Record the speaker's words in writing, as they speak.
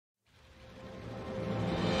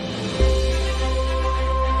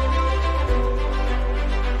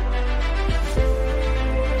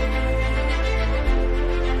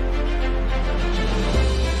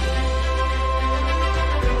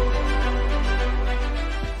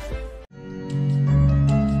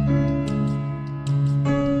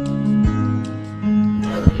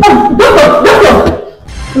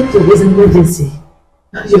So there's an emergency.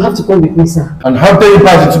 You have to come with me, sir. And how dare you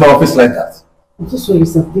pass into my office like that? I'm so sorry,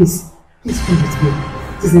 sir. Please come with me.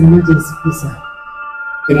 It is an emergency, please, sir.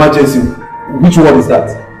 Emergency? Which word is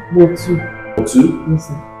that? Ward 2. Ward 2? Yes,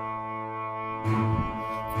 sir.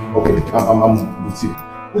 Okay, I'm with you.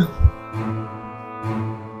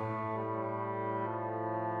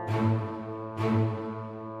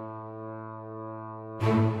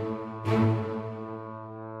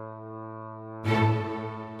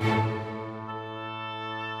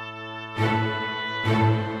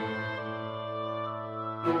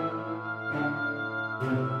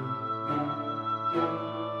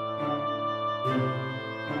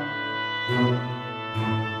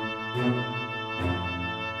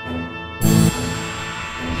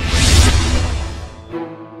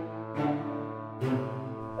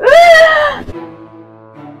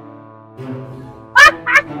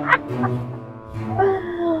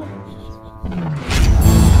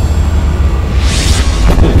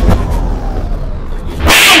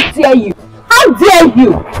 How dare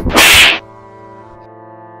you?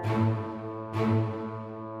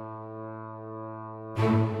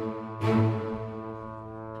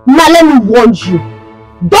 Now let me warn you.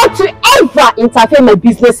 Don't you ever interfere in my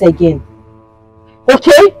business again.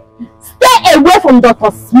 Okay? Stay away from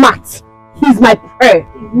Dr. Smart. He's my prayer.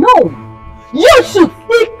 No. You should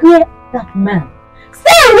stay clear of that man.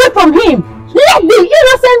 Stay away from him. Let the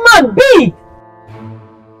innocent man be.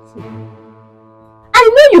 I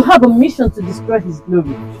know you have a mission to destroy his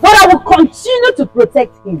glory, but I will continue to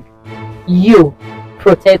protect him. You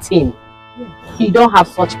protect him. You don't have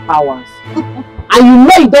such powers. And you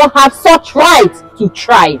know you don't have such rights to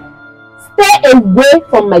try. Stay away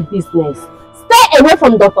from my business. Stay away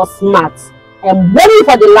from Dr. Smart. I'm warning you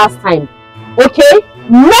for the last time. Okay?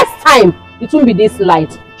 Next time, it won't be this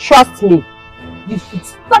light. Trust me. You should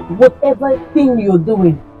stop whatever thing you're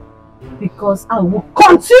doing. Because I will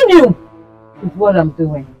continue with what I'm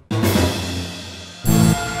doing.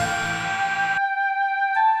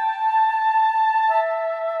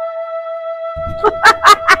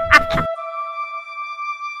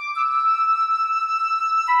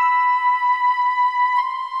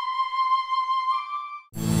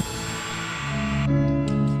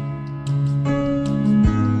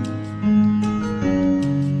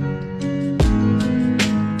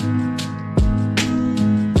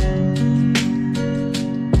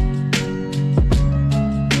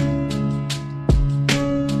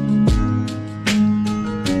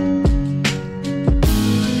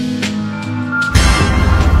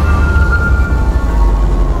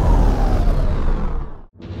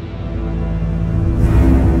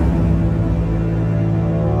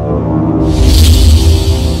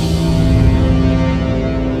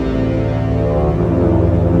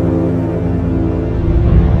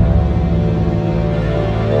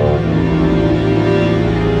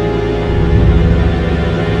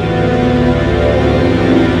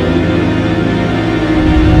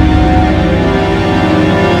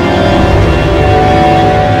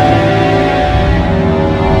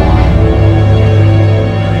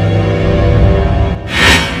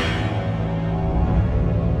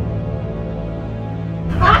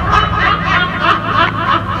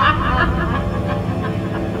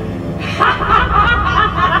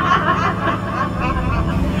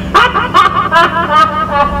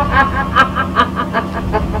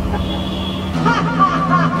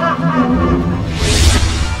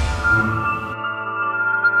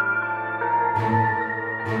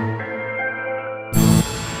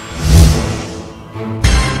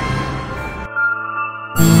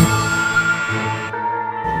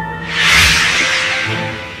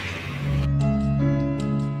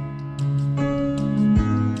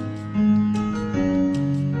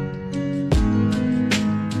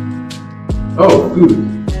 Oh, good.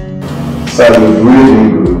 So it was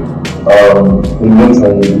really good. It means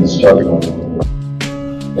I need to discharge now.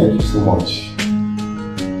 Thank you so much.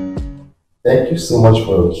 Thank you so much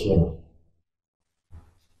for your care.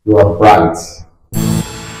 You are bright.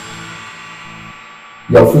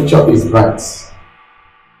 Your future is bright.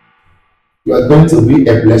 You are going to be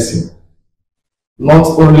a blessing. Not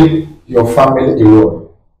only your family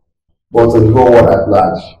alone, but to the whole world at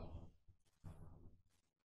large.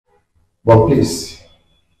 But please,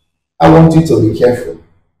 I want you to be careful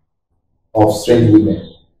of strange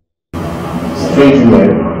women. Strange women?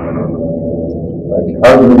 Like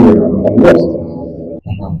how do you mean? I'm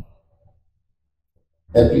lost.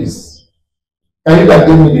 And please, can you guys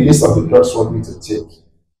give me the list of the drugs you want me to take?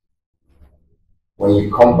 When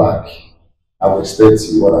you come back, I will explain to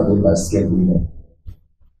you what I mean by strange women.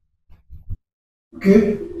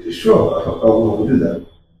 Okay, sure, I will do that.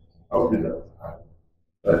 I will do that.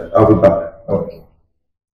 I'll be back. Okay.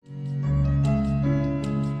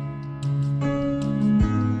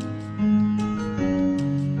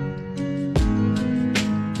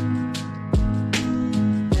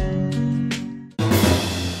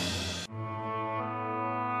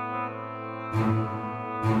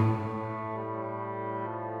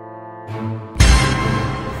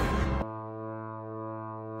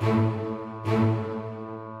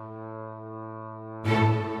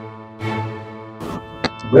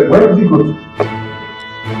 Where did he go to?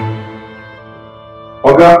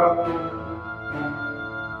 Oga?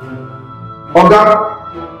 Oga?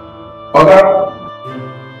 Oga?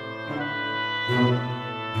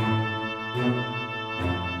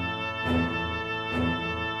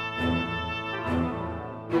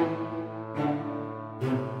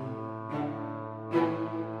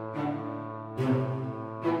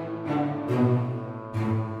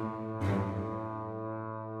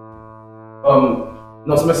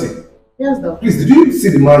 Nurse Mercy. Yes, Doc. Please, did you see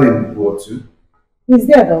the man in Ward 2? He's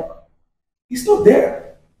there, Doc. He's not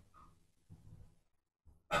there.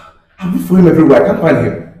 I'm looking for him everywhere. I can't find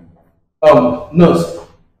him. Nurse.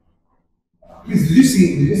 Please, did you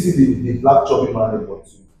see the black chubby man in Ward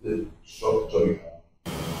 2? The short chubby man?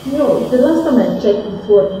 No, the last time I checked his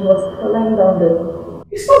watch, he was lying down there.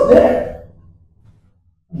 He's not there.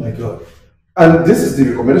 Oh my God. And this is the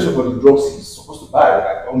recommendation for the drugs he's supposed to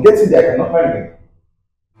buy. I'm getting there, I cannot find him.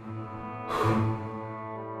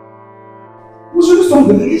 We should do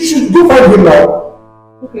something. You should go find him now.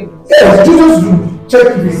 Okay. Yes, just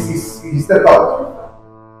check if he stepped out.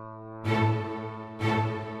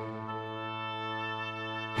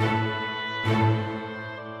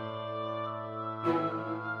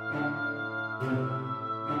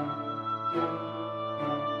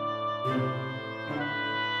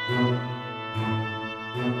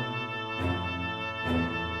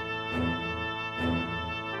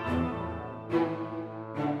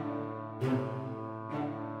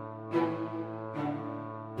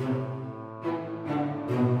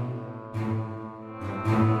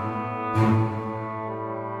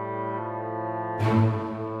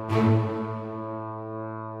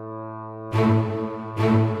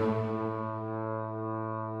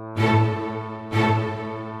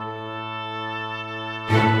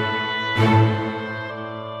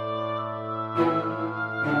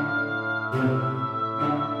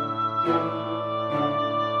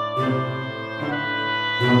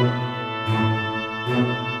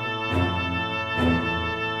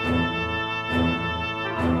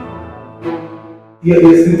 Yeah,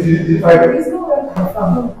 yes, the fiber. He's nowhere to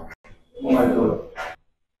confirm. Oh my God.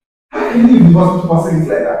 How can you leave the hospital facilities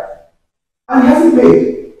like that? And he hasn't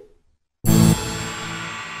paid.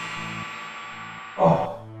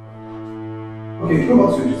 Oh. Okay, go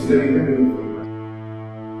back to your duty. Let me look for you.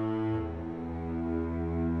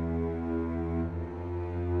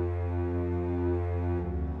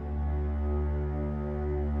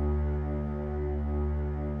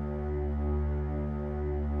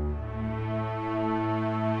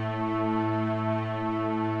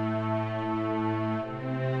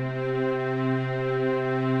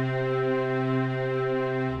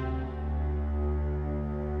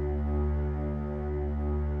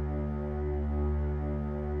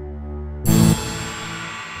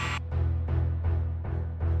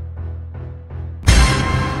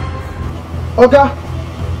 Oga!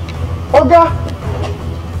 Oga!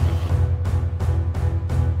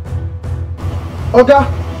 Oga!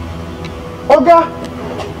 Oga!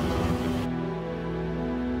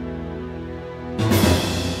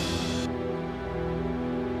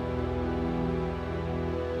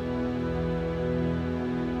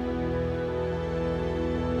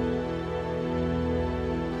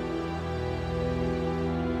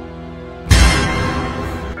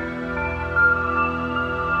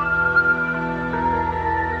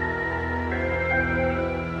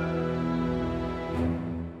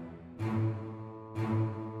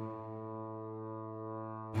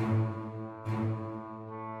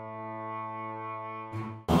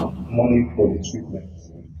 Money for the treatment,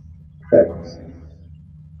 pets,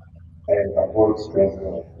 and avoid stress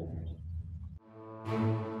level.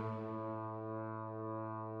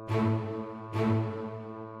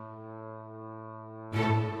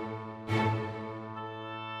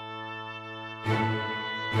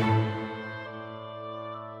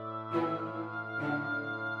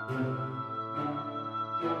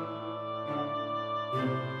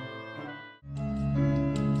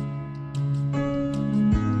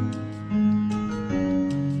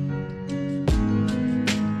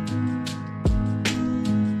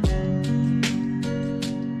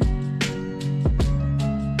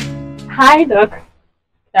 Hi, Doc.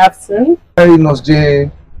 Good afternoon. Hi, Nurse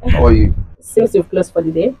Jane. How are you? Seems you've closed for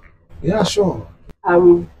the day. Yeah, sure.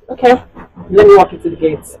 Okay. Let me walk you to the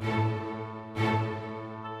gate.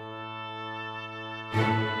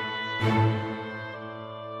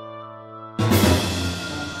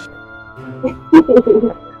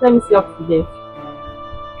 Let me see up to the gate.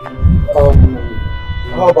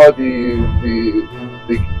 How about the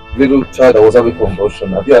little child that was having convulsion?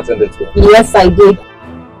 Have you attended to her? Yes, I did.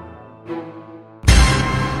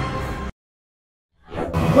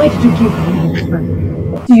 Why did you give her?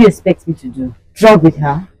 What do you expect me to do? Drug with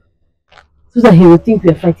her? So that he will think we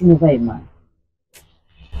are fighting over a man.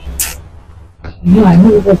 No, I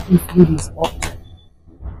know what this lady is up to.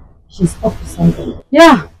 She's up to something.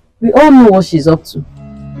 Yeah, we all know what she's up to.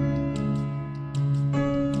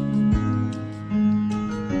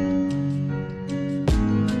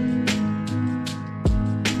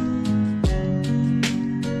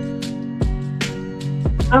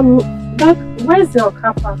 Doc, where's your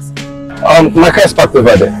car parked? My car is parked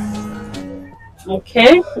over there.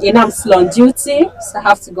 Okay, you know I'm still on duty, so I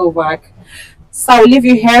have to go back. So I'll leave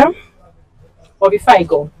you here. But before I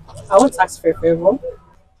go, I want to ask for a favor.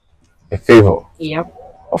 A favor? Yeah.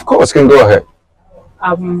 Of course, can go ahead.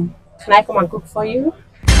 Can I come and cook for you?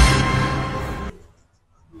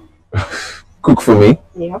 Cook for me?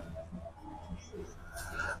 Yeah.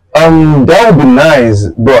 That would be nice,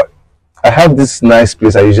 but I have this nice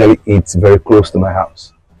place I usually eat very close to my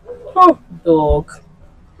house. Oh, dog.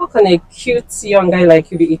 How can a cute young guy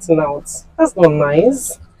like you be eating out? That's not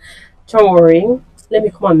nice. Don't worry. Let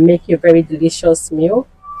me come and make you a very delicious meal.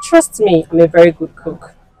 Trust me, I'm a very good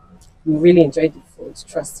cook. You really enjoy the food.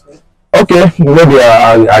 Trust me. Okay, maybe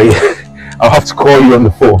I'll have to call you on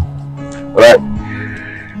the phone. Alright.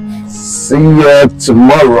 See you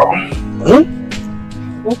tomorrow.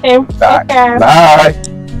 Okay. Bye. Take care. Bye.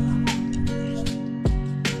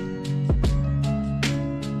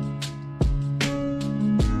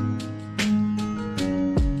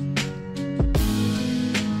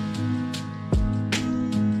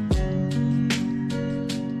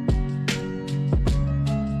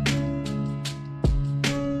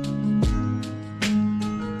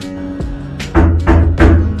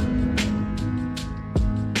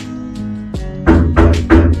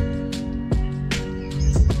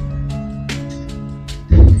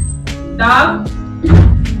 Dog?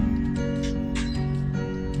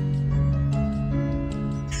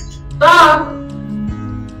 Dog?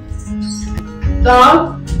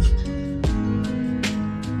 Dog?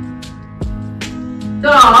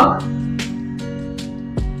 Dog?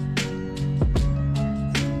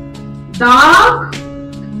 Dog?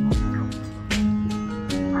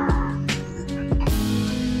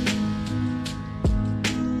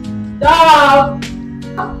 Dog?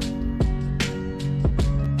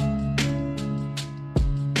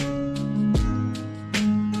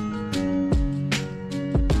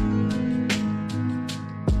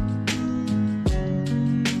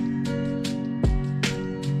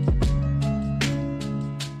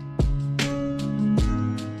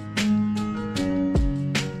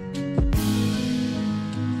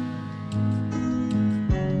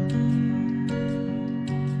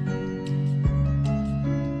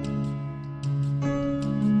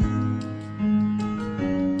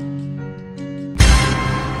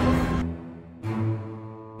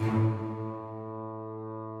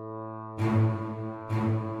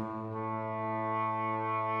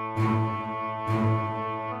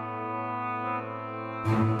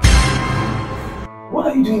 What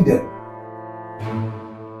are you doing there?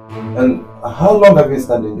 And how long have you been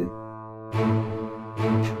standing there?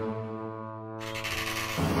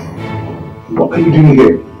 What are you doing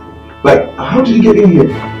here? Like, how did you get in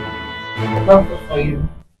here? I brought food for you.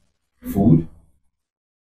 Food?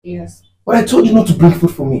 Yes. But I told you not to bring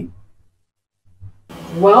food for me.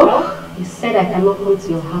 Well, you said I cannot come to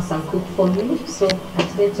your house and cook for you, so I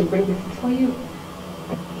decided to bring the food for you.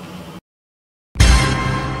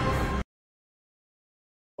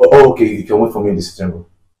 Oh, okay, you can wait for me in the sitting room.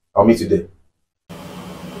 I'll meet you there.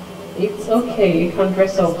 It's okay, you can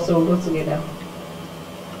dress up, so we'll go together.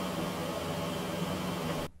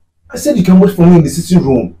 I said you can wait for me in the sitting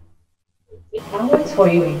room. I'll wait for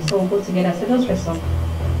you, so we'll go together, so just dress up.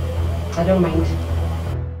 I don't mind.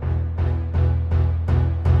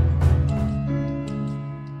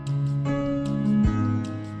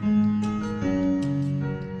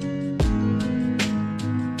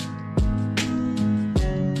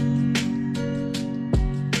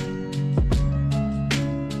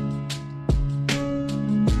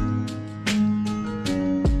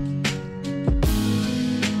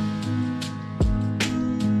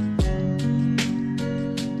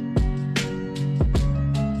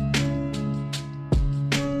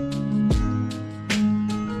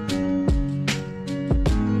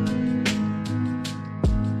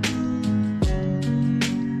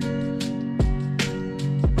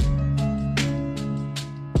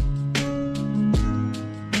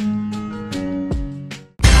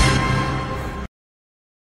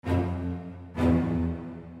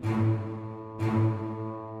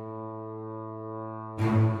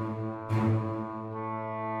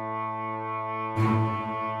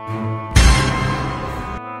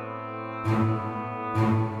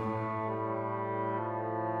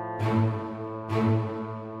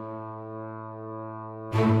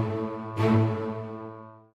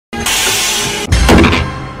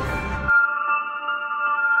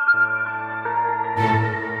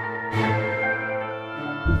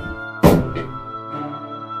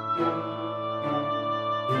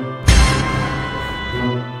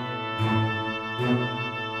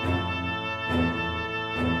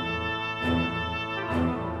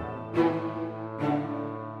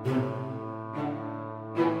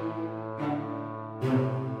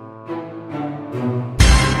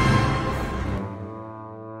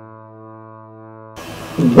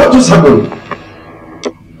 What just happened?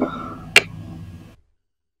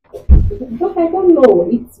 But I don't know.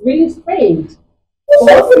 It's really strange.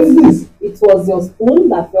 What is this? It was your spoon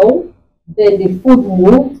that fell, then the food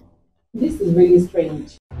moved. This is really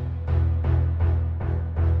strange.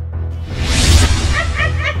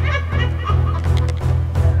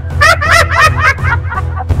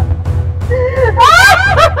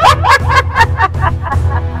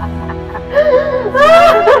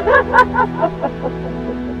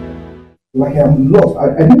 Like I'm lost.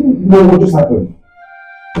 I didn't know what just happened.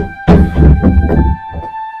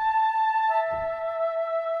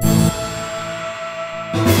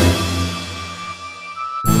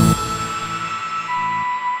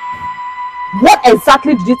 What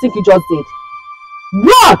exactly did you think you just did?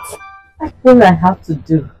 What? That's all I have to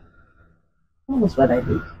do. That was what I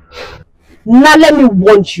did. Now let me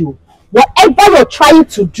warn you. Whatever you're trying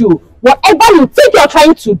to do, whatever you think you're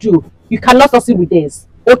trying to do, you cannot succeed with this.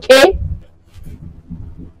 Okay?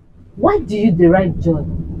 Why do you derive joy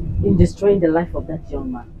in destroying the life of that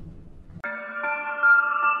young man?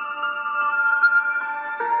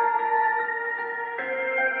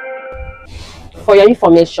 For your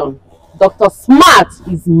information, Dr. Smart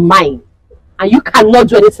is mine, and you cannot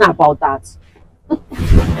do anything about that.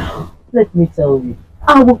 Let me tell you,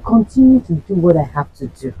 I will continue to do what I have to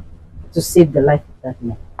do to save the life of that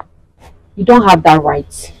man. You don't have that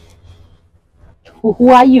right. Who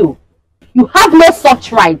are you? You have no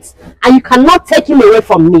such rights, and you cannot take him away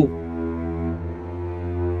from me.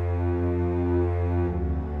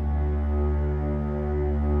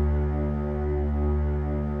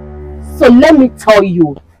 So let me tell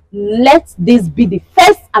you, let this be the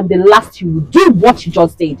first and the last you will do what you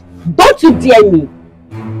just did. Don't you dare me.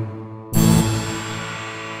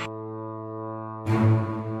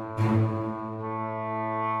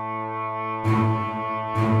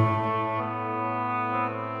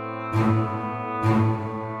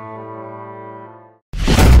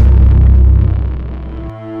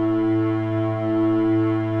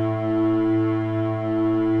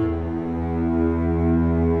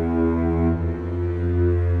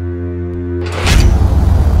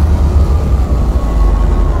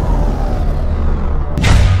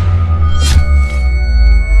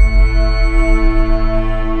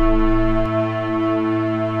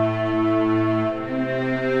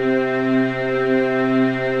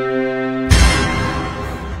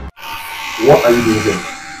 What are you doing here?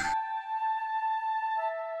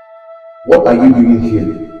 What are you doing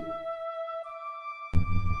here?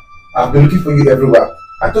 I've been looking for you everywhere.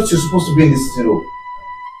 I thought you were supposed to be in the sitting room.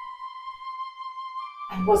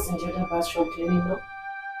 I was in the other bathroom cleaning up.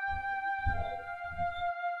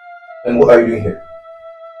 And what are you doing here?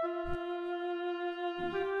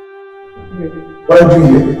 What are you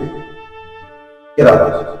doing here? Get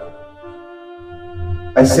out.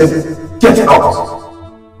 I said, get out!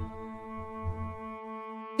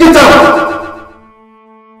 Get out!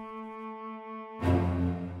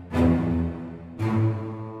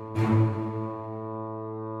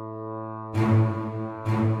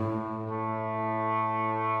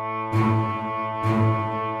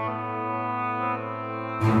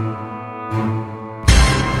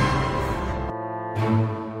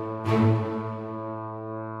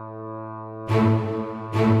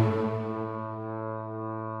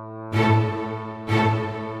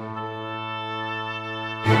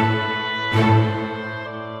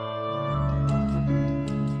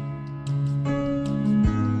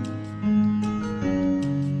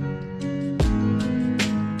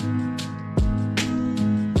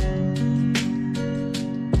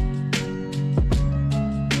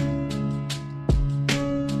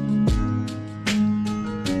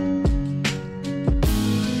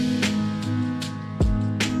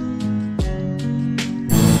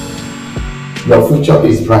 Your future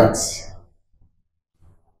is bright.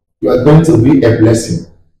 You are going to be a blessing,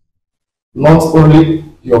 not only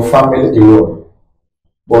your family alone,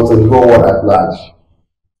 but to the whole world at large.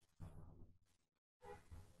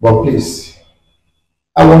 But please,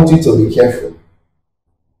 I want you to be careful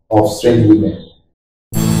of strange women.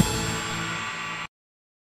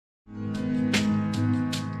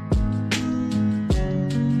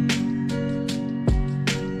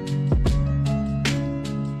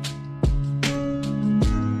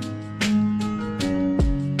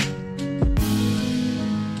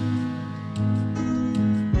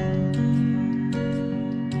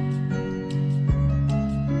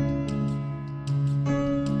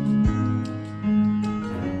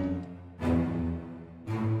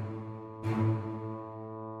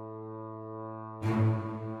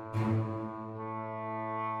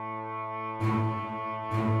 No,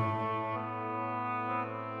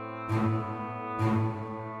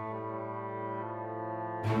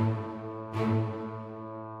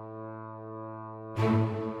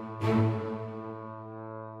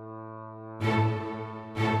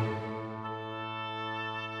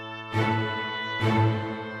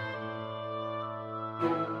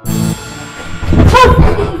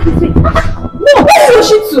 where is your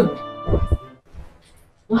Shih Tzu?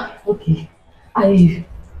 Okay,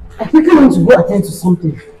 I quickly want to go attend to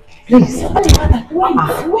something. Please.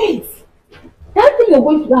 Wait. That thing you're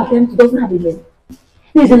going to go attend to doesn't have a name.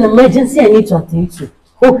 There's an emergency I need to attend to.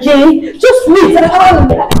 Okay? Just wait.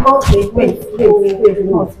 Wait.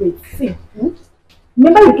 See,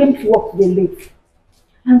 remember you came to work today late.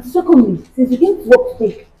 And secondly, since you came to work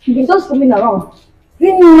today, you've been just roaming around,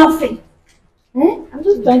 doing nothing. I'm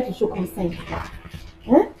just trying to show concern.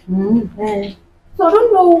 So I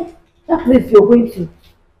don't know that place you're going to.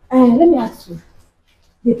 Let me ask you.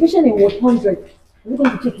 The patient in Ward 100, are you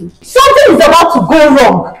going to check him? Something is about to go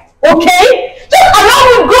wrong. Okay? Just allow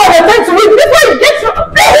me to go and attend to it before you get to...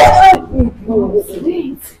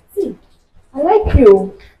 Wait. See, I like you.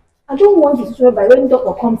 I don't want you to show by when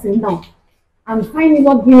doctor comes in now and find you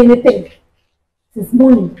not doing anything since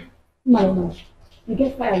morning. No. You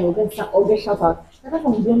get fired or get shut out. That's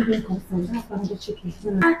why I'm being concerned. That's why I'm just checking.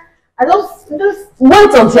 I just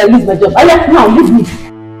wait until I lose my job. Now, leave me.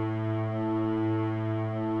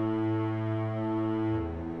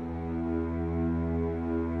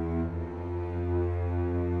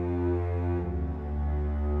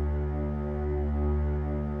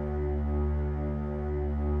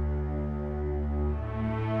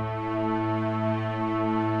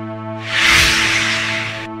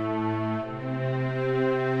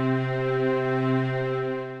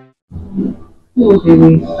 Oh,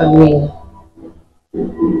 baby,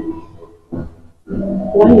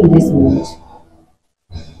 why in this mood?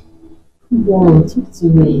 Come on, talk to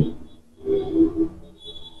me.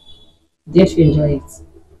 Did you enjoy it?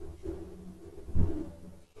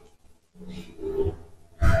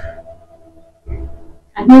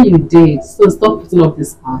 I know you did, so stop putting up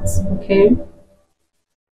this part, okay?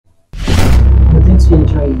 But didn't you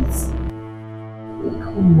enjoy it?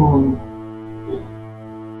 Come on.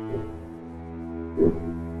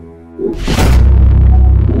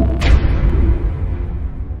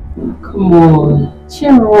 Come on,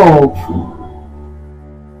 cheer up.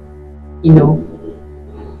 You know,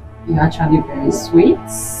 you're actually very sweet,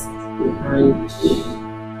 and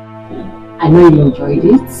I know you enjoyed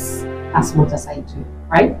it as much as I do,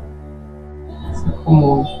 right? So come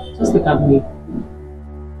on, just look at me.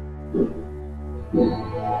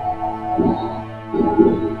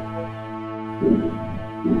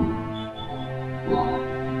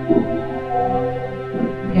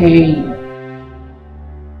 Hey.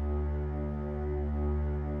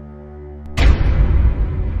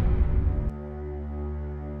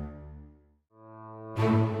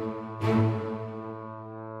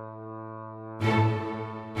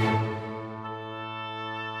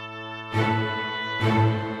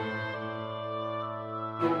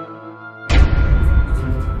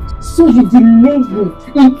 So you delayed me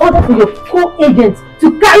in order for your co-agent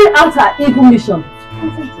to carry out her evil mission,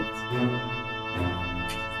 isn't it?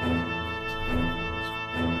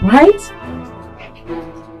 Right?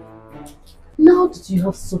 Now that you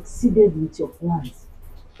have succeeded with your plans,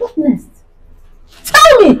 what next?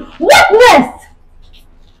 Tell me, what next?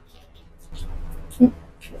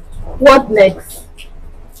 What next?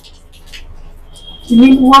 You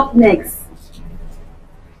mean what next?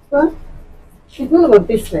 Well, it's none of your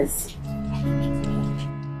business.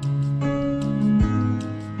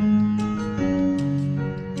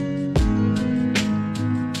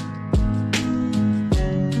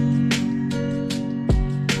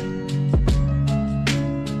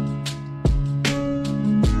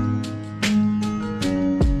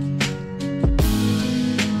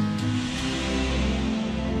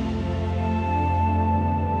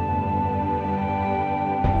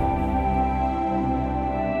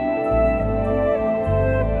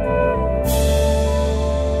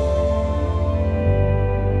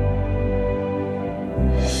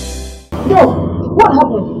 What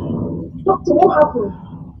happened? Doctor, what happened?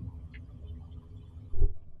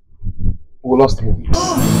 We lost him.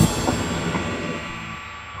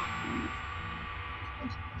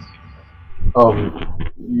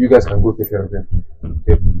 You guys can go take care of him.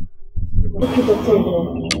 Okay? Okay,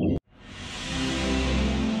 doctor.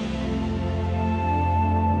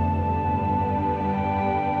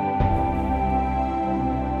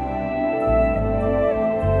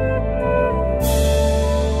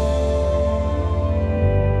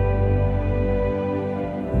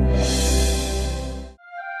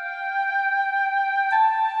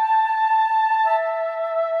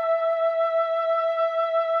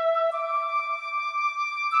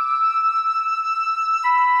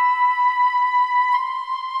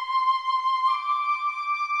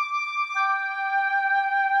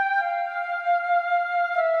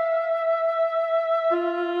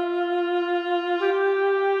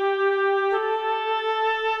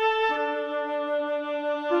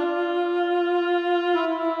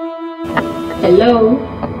 Hello?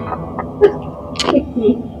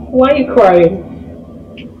 Why are you crying?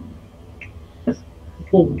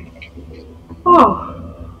 Oh,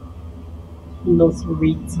 not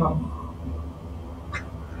Rita.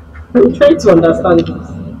 I'm trying to understand this.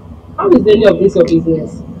 How is any of this your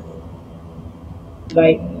business?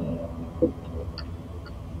 Like,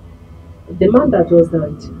 the man that was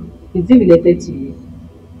died, is he related to you?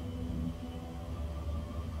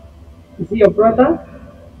 Is he your brother?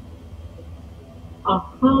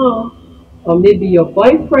 Or maybe your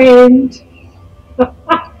boyfriend?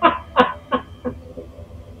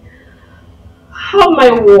 Oh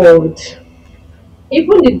my word!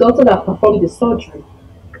 Even the doctor that performed the surgery,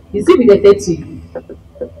 is he related to you?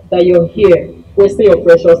 That you're here wasting your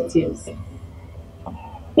precious tears?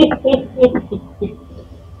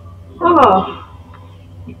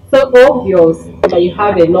 So obvious that you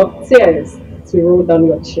have enough tears to roll down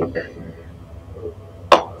your cheek.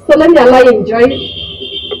 So let me allow you enjoy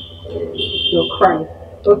your cry,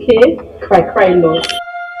 okay? Cry, no.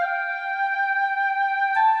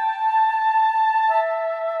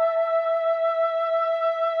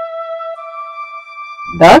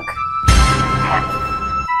 Doc?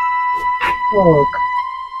 Doc,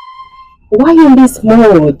 why are you in this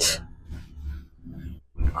mood?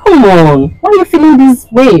 Come on, why are you feeling this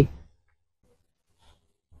way?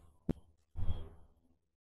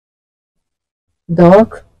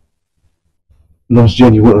 Doc? Nurse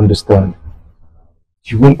Jane, you won't understand.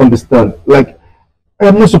 You won't understand. Like, I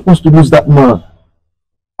am not supposed to lose that man.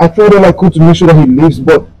 I tried all I could to make sure that he lives,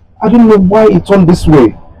 but I don't know why it turned this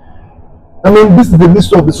way. I mean, this is the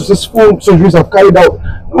list of the successful surgeries I've carried out.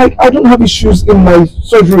 Like, I don't have issues in my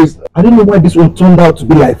surgeries. I don't know why this one turned out to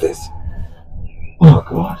be like this. Oh,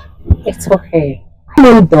 God. It's okay. Come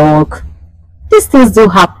on, Doc. These things do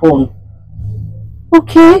happen.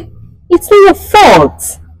 Okay? It's not your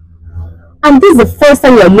fault. And this is the first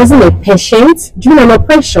time you're losing a patient during an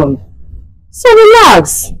operation. So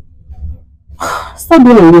relax. Stop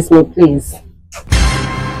doing this, me, please.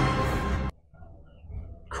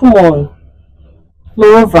 Come on.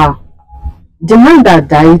 Moreover, the man that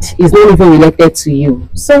died is not even related to you.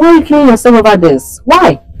 So why are you killing yourself over this?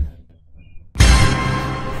 Why?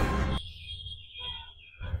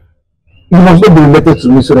 He must not be related to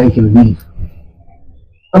me so that he can leave.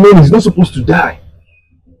 I mean, he's not supposed to die.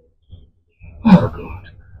 Oh,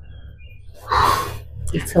 God.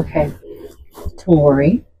 It's okay. Don't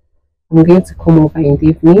worry. I'm going to come over in the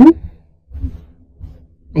evening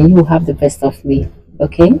and you will have the best of me,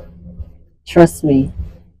 okay? Trust me,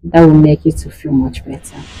 that will make you to feel much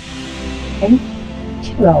better. Okay?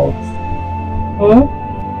 Chill out. Huh?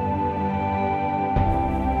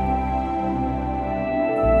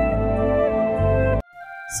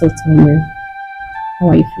 So tell me, how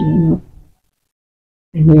are you feeling now?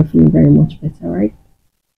 I know you're feeling very much better, right?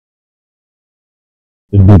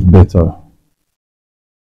 A bit better.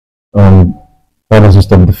 That doesn't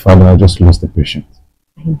stop the fact that I just lost the patient.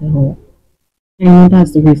 I know. I know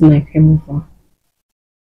that's the reason I came over.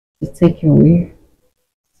 To take away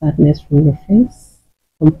sadness from your face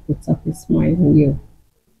and put up a smile on you.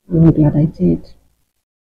 And I'm glad I did.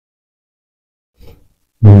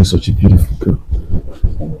 You're such a beautiful girl.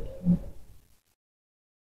 Thank you.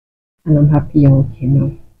 And I'm happy you're okay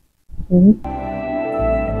now.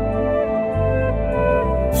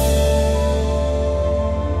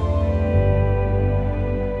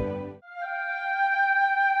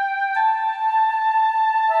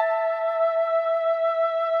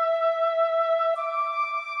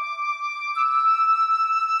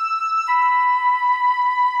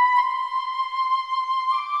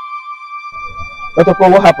 Dr.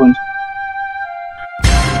 Paul, what happened?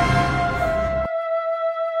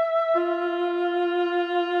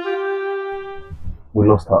 We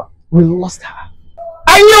lost her. We lost her.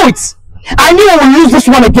 I knew it! I knew I would lose this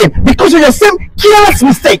one again because of the same careless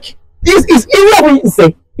mistake. It's easy for you to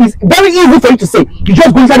say. It's very easy for you to say. You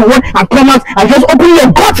just go inside the one and come out and just open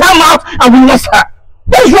your goddamn mouth and we lost her.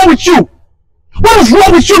 What is wrong with you? What is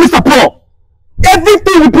wrong with you, Mr. Paul?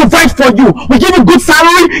 Everything we provide for you. We give you good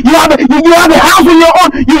salary. You have a house on your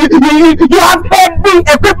own. You have every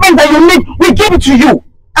equipment that you need. We give it to you.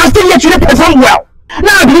 And still yet you didn't perform well.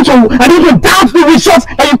 Now I need to doubt the results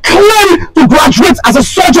that you claim to graduate as a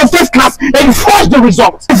surgeon first class and you forge the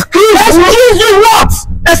results. Excuse you what?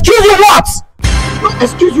 Excuse you what?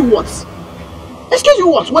 Excuse you what? Excuse you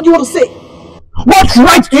what? What do you want to say? What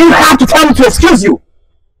right do you have to tell me to excuse you?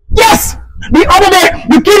 Yes! The other day,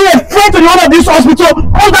 you killed a friend in one of this hospital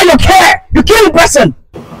under your care. You killed a person.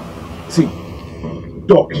 See,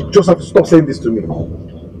 Doc, you just have to stop saying this to me.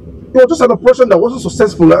 was just an operation that wasn't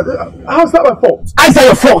successful. How's that my fault? How is that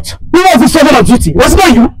your fault? Who was the sergeant on duty? Was it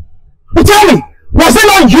not you? You tell me, was it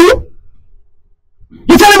not you?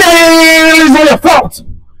 You're telling me it's not your fault.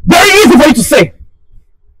 Very easy for you to say.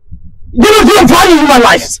 You don't value human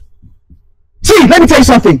lives. See, let me tell you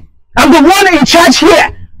something. I'm the one in charge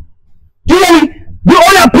here. Do you know me? The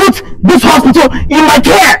owner put this hospital in my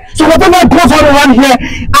care. So whatever goes on around here,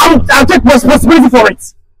 I'll take responsibility for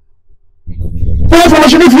it. For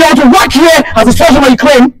information, if you want to work here as a surgeon you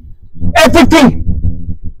claim, everything,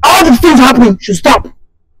 all the things happening should stop.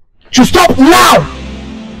 Should stop now.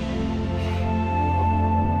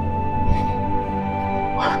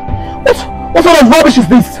 What sort of rubbish is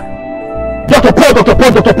this? Dr. Paul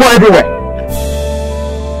everywhere.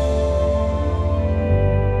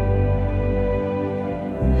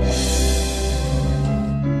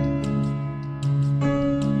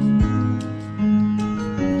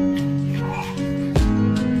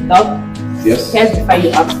 Doc? Yes? Here's the file you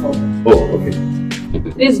asked for. Oh, okay.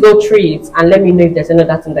 Please go through it and let me know if there's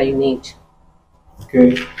another thing that you need.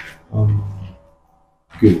 Okay.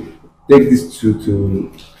 Good. Take this to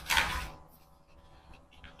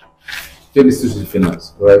the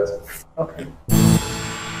finance, right? Okay.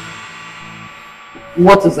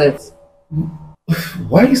 What is it?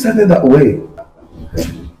 Why are you standing that way?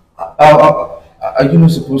 Are you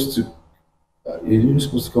not supposed to?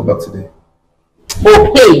 Come back today?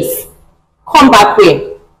 Oh, please. Come back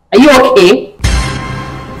here. Are you okay?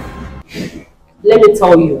 Let me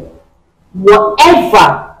tell you.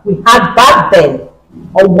 Whatever we had back then,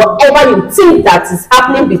 or whatever you think that is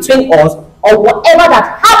happening between us, or whatever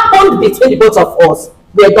that happened between the both of us,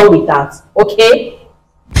 we're done with that. Okay?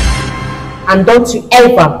 And don't you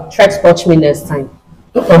ever try to touch me next time.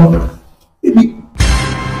 Baby,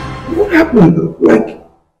 what happened? Like,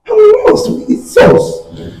 I'm lost. It's us.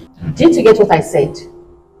 Didn't you get what I said?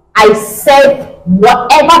 I said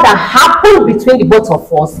whatever that happened between the both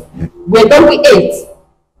of us, we're done with it.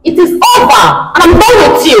 It is over, and I'm done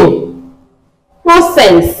with you.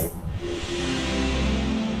 Nonsense.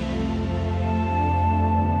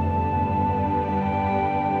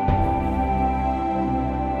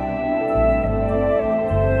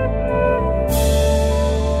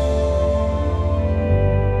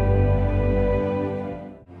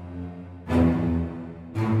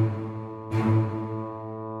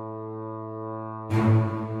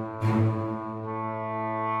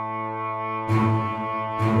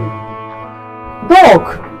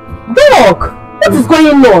 Doc, what is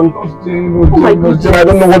going on? Oh my God, I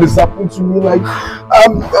don't know what is happening to me. Like,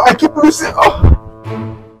 I keep losing.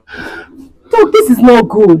 Doc, this is not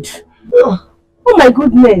good. Oh my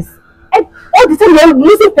goodness. All the time you're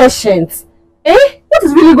losing patience. What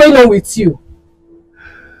is really going on with you?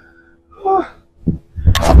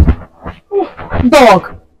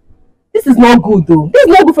 Doc, this is not good though. This is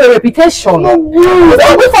not good for your reputation. No, it's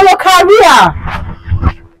not good for your career.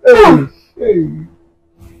 Hey.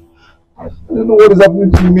 I don't know what is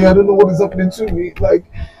happening to me. I don't know what is happening to me. Like,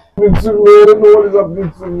 I don't know what is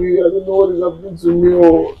happening to me. I don't know what is happening to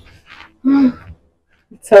me.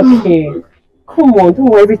 It's okay. Come on, don't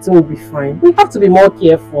worry, everything will be fine. We have to be more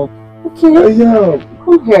careful. Okay? I am.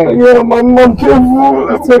 Come here. I am. I'm careful.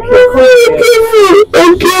 It's okay.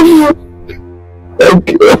 I'm careful.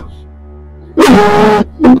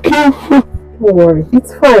 I'm careful. Don't worry,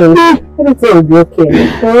 it's fine. Everything will be okay.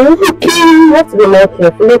 Okay? You have to be more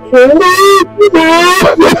careful, okay?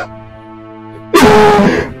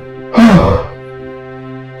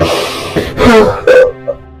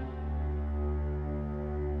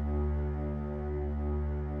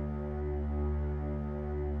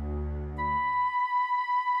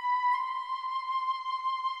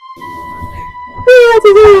 What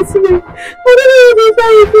is wrong with me? I don't know what is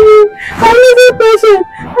wrong with me. I'm losing patience.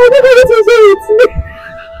 I don't know what is wrong with me.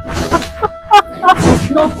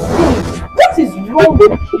 Nothing. What is wrong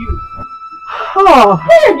with you?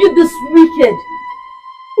 Why are you this wicked?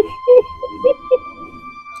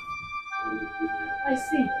 I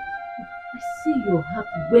see you're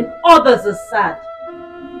happy when others are sad.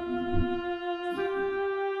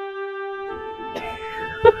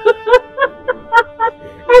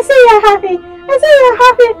 I see you're happy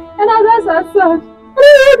and others are sad. I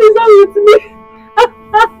don't know what is wrong with me.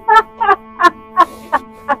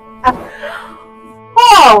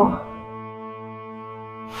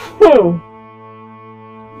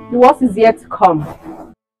 The worst is yet to come.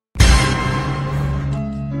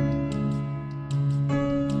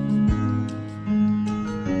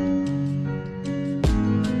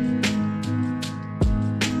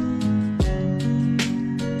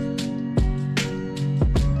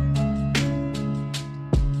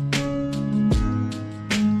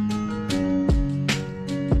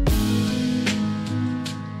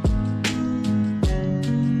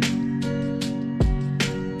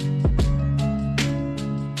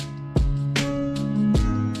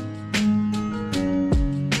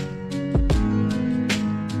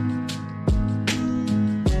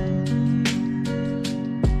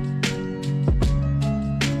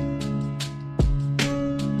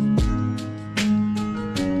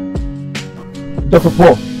 Dr.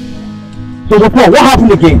 Paul. Dr. Paul, what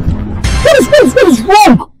happened again? What is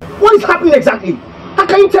wrong? What is happening exactly? How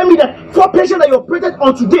can you tell me that 4 patients that you operated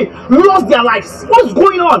on today lost their lives? What is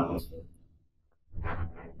going on?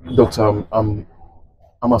 Doctor, I'm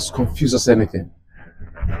as confused as anything.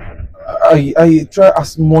 I try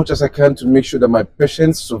as much as I can to make sure that my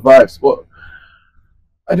patient survives, but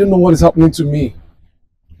I don't know what is happening to me.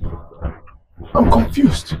 I'm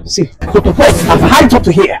confused. See, Dr. Paul, I've had it up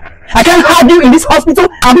to here. I can't have you in this hospital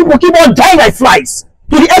and people keep on dying like flies.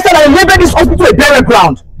 To the extent that I label this hospital a burial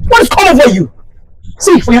ground. What is coming over you?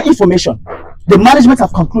 See, for your information, the management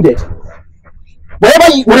have concluded.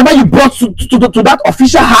 Whatever you brought to that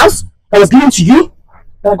official house that was given to you,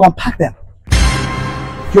 they're going to pack them.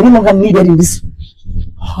 You're no longer needed in this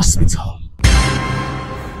hospital.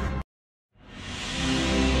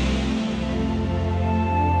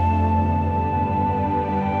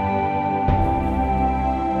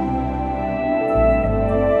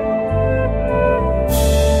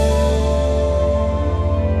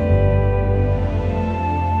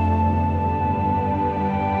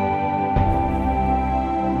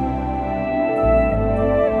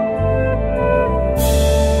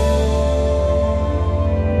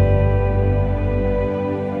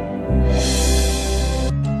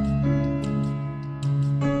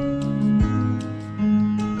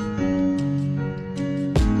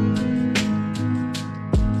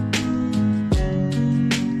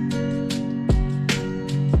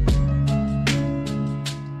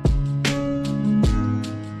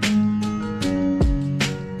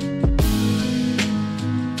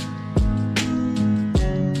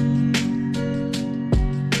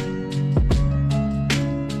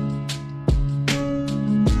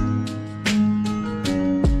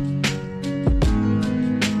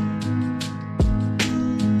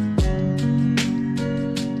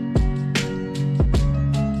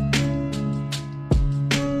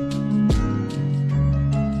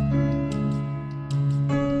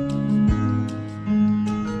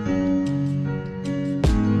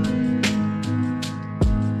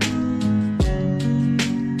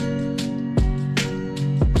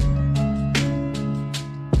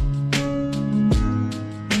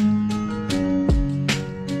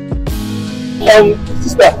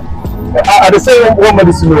 Sister, I say one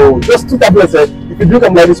medicine, just 2 tablets. If you drink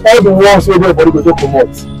them like this, all the worms will your body go to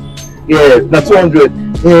promote. Yeah, that's 200.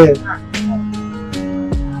 Yeah.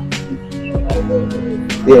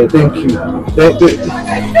 Yeah, thank you. Let's go.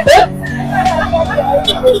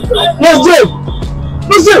 No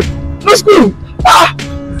school.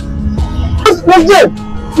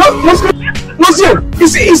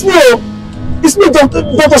 It's me,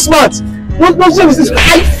 Dr. Smart. What is this?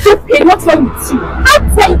 I'm stupid. What's wrong with you? How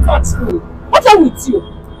dare you touch me? What's wrong with you?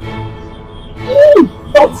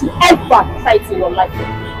 Don't you ever try it in your life.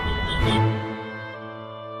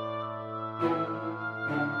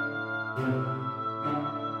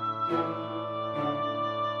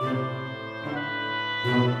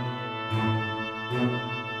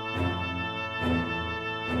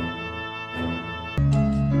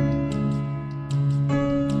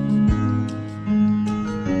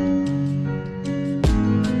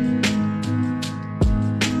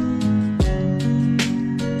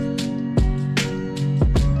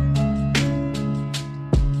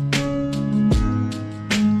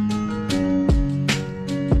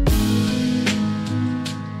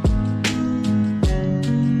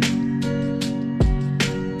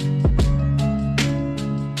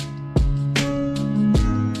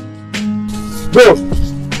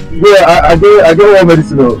 Bro, I get one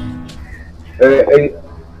medicine.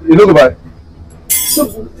 You look about. So,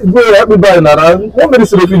 bro, help me buy now. One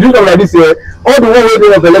medicine, if you drink them like this, all the one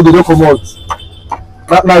way of the leg, they don't come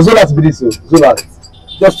out. Now, Zolat be this, Zolat.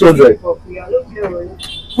 Just 200.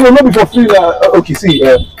 No, not be for free. Okay, see,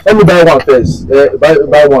 let me buy one first.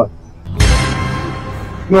 Buy one.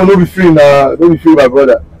 No be free now. Don't be free, my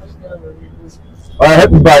brother. Alright,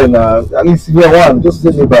 help me buy now. At least if you have one, just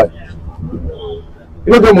let me buy.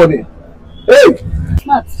 You don't get money. Hey!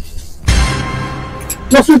 Smart.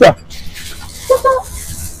 No, sweeter.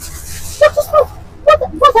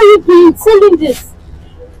 What are you doing selling this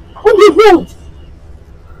on the road?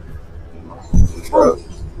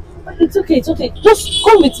 It's okay. Just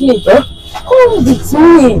come with me. Huh? Come with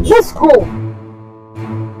me. Let's go.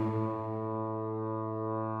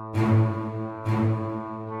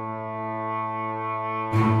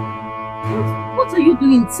 What are you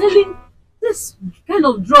doing selling this kind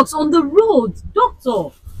of drugs on the road, doctor?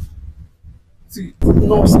 See,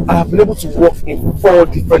 nurse, I have been able to work in 4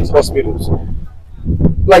 different hospitals.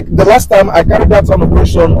 Like the last time I carried out an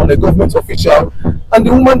operation on a government official, and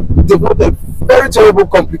the woman developed a very terrible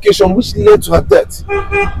complication which led to her death.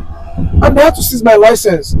 And they had to seize my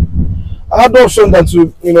license. I had no option than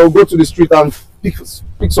to, go to the street and pick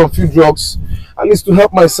some few drugs, at least to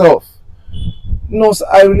help myself. Nurse,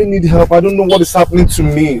 I really need help. I don't know what is happening to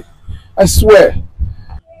me. I swear.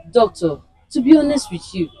 Doctor, to be honest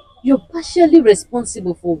with you, you're partially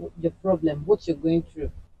responsible for your problem, what you're going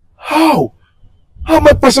through. How? How am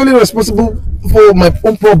I partially responsible for my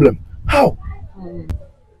own problem? How?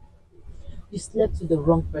 You slept with the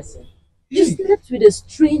wrong person. You slept with a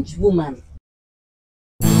strange woman.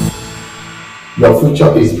 Your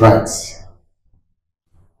future is bright.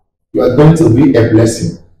 You are going to be a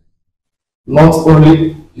blessing. Not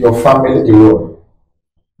only your family alone,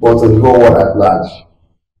 but to the whole world at large.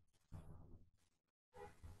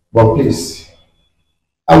 But please,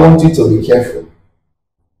 I want you to be careful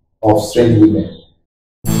of strange women.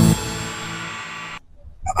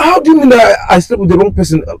 How do you mean that I slept with the wrong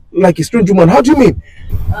person, like a strange woman? How do you mean?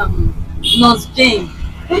 Nurse Jane.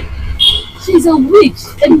 She's a witch,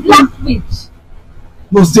 a black witch.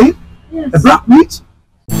 Nurse Jane? Yes. A black witch?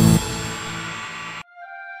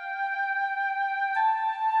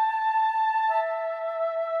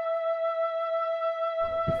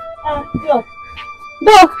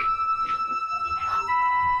 Doc,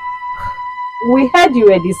 we heard you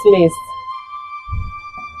were dismissed.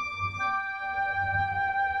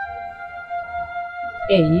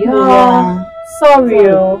 Hey, yeah. Sorry.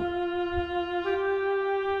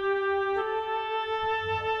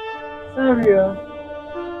 Sorry.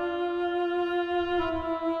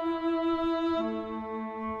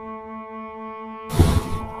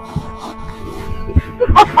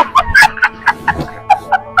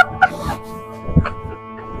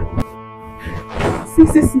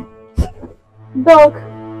 See. Doc,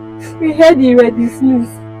 we heard you were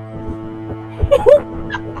dismissed.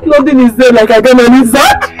 Nothing is there like I got my knees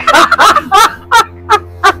up.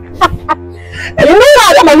 You know how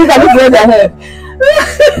I got my knees up with their head.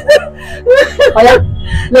 Oh yeah,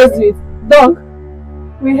 let's do it. Doc,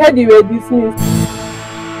 we heard you were dismissed.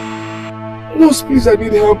 No, please, I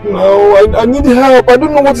need help now. I need help. I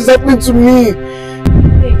don't know what is happening to me.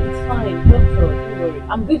 Hey, it's fine, doctor. Don't worry.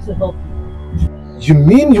 I'm going to help you. You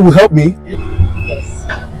mean you will help me? Yes.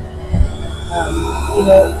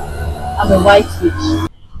 I'm a white witch.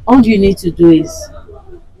 All you need to do is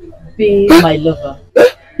be my lover.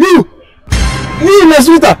 You, my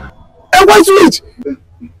sweetheart, a white witch.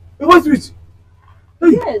 A white witch.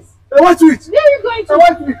 Hey, Yes. a white witch. Where are you going to? A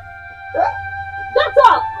white witch.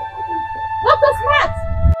 Doctor! Dr. Smart!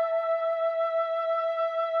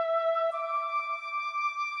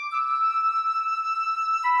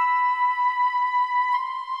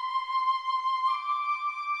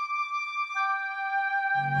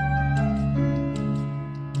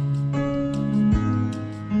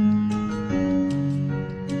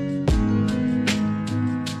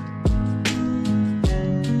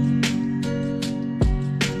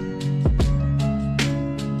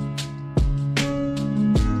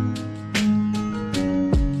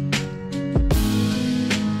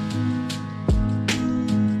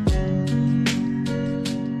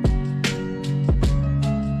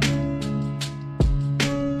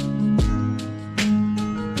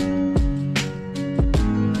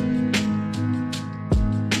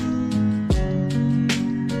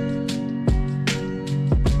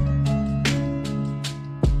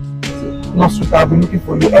 No, sweetheart, I've been looking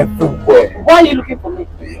for you everywhere. Why are you looking for me?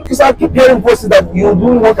 Because I keep hearing voices that you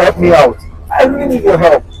don't want to help me out. I really need your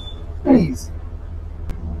help. Please.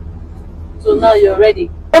 So now you're ready.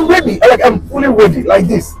 I'm ready. I'm fully ready, like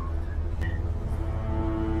this.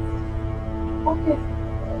 Okay.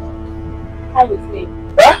 Come with me.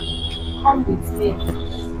 Huh? Come with me.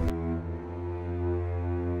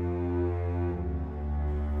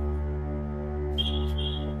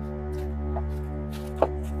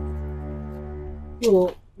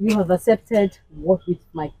 So you have accepted work with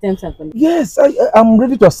my terms and conditions? Yes, I'm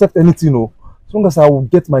ready to accept anything, as long as I will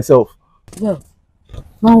get myself. Well,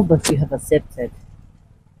 now that you have accepted,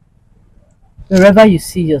 wherever you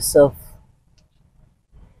see yourself,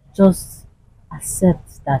 just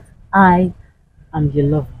accept that I am your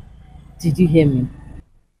lover. Did you hear me?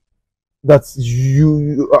 That's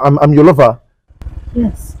I'm your lover.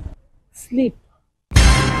 Yes. Sleep.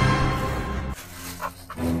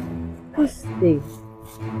 Just stay.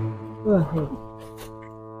 Go ahead.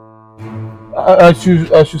 I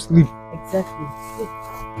should sleep. Exactly. Sleep.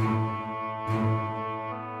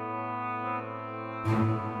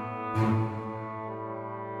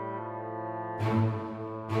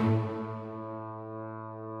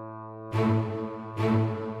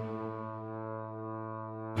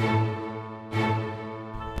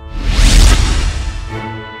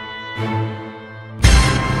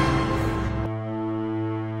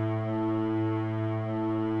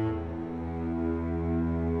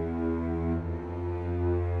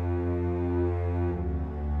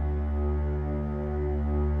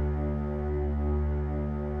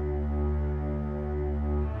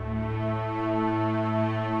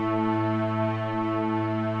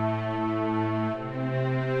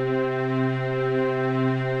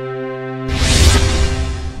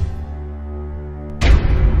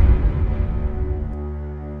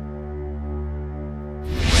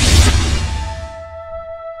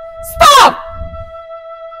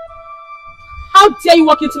 How dare you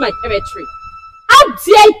walk into my territory? How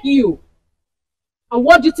dare you? And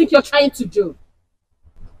what do you think you're trying to do?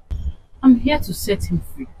 I'm here to set him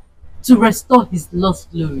free, to restore his lost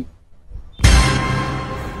glory.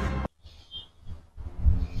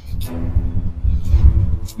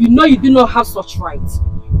 You know you do not have such right.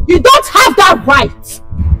 You don't have that right.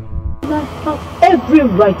 I have every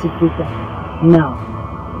right to do that. Now,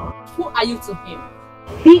 who are you to him?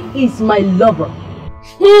 He is my lover.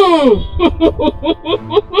 You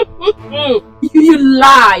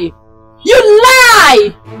lie. You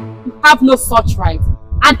lie. You have no such right.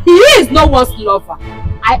 And he is no one's lover.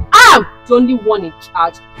 I am the only one in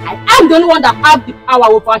charge. I am the only one that has the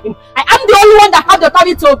power over him. I am the only one that has the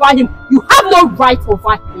authority over him. You have no right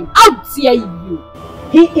over him. How dare you?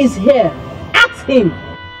 He is here. Ask him.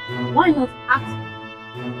 Why not ask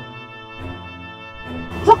him?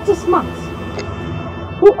 Dr. Smart,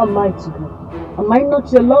 who am I to you? Am I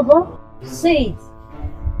not your lover? Say it.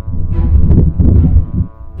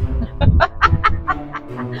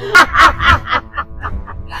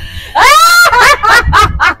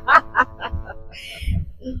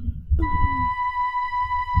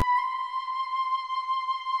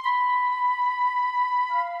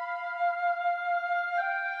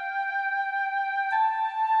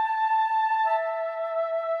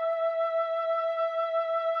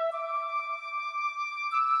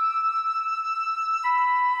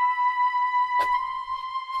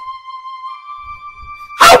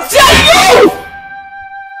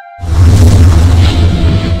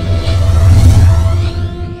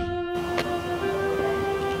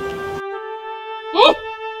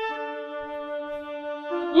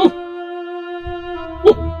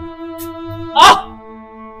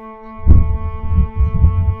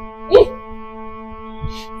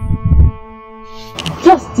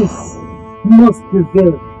 Justice must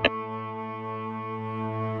prevail.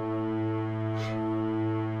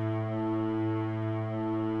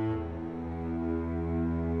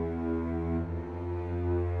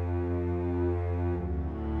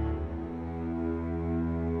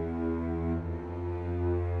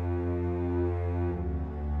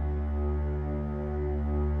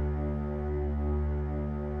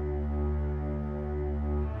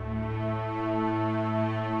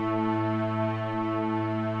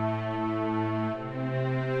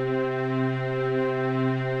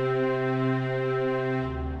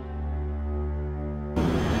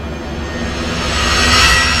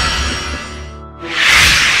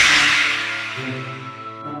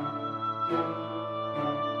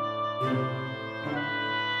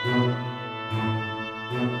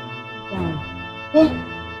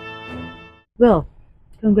 Well,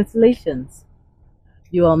 congratulations.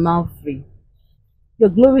 You are now free. Your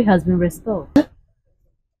glory has been restored.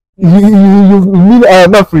 You mean I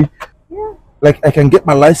am not free? Yeah. Like I can get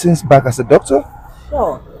my license back as a doctor?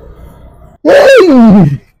 Sure.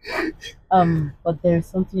 Yay! But there is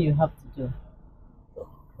something you have to do.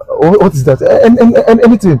 What is that?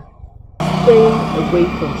 Anything? Stay away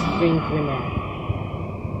from strange women.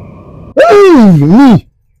 Hey!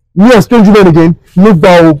 Me a strange woman again? No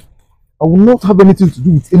bow. I will not have anything to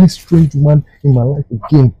do with any strange woman in my life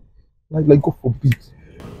again. Like God forbid.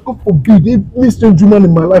 God forbid, any strange woman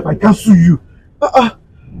in my life, I can't sue you.